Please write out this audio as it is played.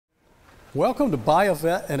Welcome to Buy a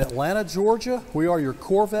Vet in Atlanta, Georgia. We are your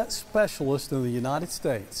Corvette specialist in the United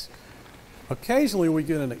States. Occasionally we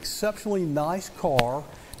get an exceptionally nice car,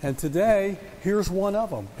 and today here's one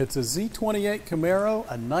of them. It's a Z28 Camaro,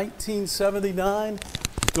 a 1979,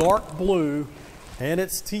 dark blue, and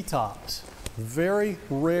it's T-tops. Very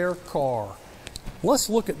rare car. Let's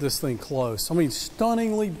look at this thing close. I mean,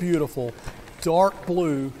 stunningly beautiful dark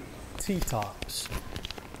blue T-tops.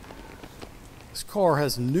 This car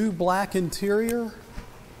has new black interior,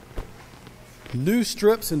 new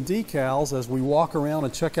strips and decals as we walk around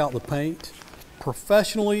and check out the paint,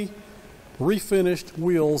 professionally refinished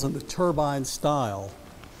wheels in the turbine style.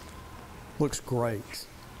 Looks great.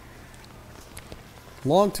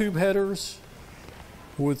 Long tube headers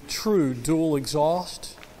with true dual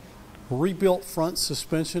exhaust, rebuilt front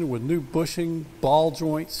suspension with new bushing, ball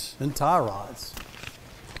joints, and tie rods.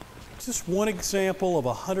 Just one example of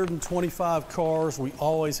 125 cars we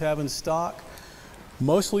always have in stock.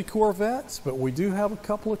 Mostly Corvettes, but we do have a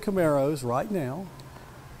couple of Camaros right now.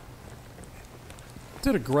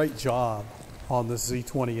 Did a great job on this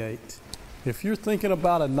Z28. If you're thinking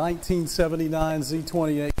about a 1979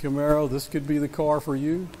 Z28 Camaro, this could be the car for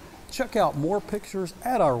you. Check out more pictures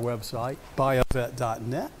at our website,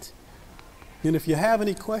 buyafet.net. And if you have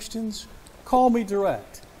any questions, call me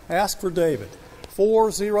direct. Ask for David.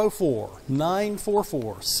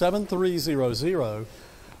 404-944-7300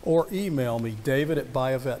 or email me,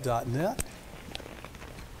 david@buyafet.net.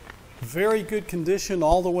 Very good condition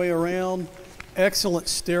all the way around. Excellent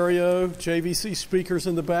stereo, JVC speakers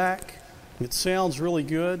in the back. It sounds really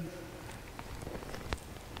good.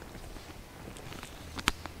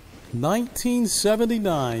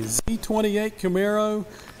 1979 Z28 Camaro,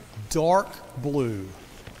 dark blue.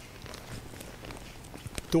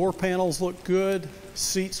 Door panels look good,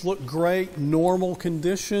 seats look great, normal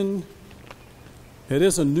condition. It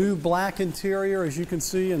is a new black interior, as you can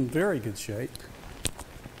see, in very good shape.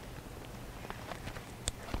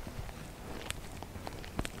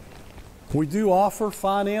 We do offer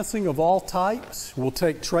financing of all types. We'll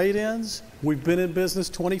take trade-ins. We've been in business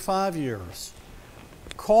 25 years.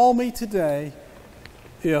 Call me today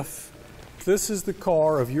if this is the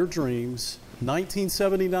car of your dreams.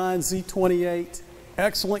 1979 Z28.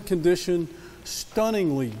 Excellent condition,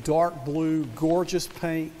 stunningly dark blue, gorgeous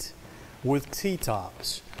paint with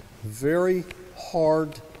T-tops. Very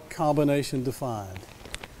hard combination to find.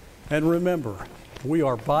 And remember, we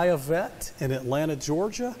are Buy a Vet in Atlanta,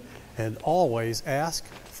 Georgia, and always ask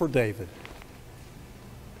for David.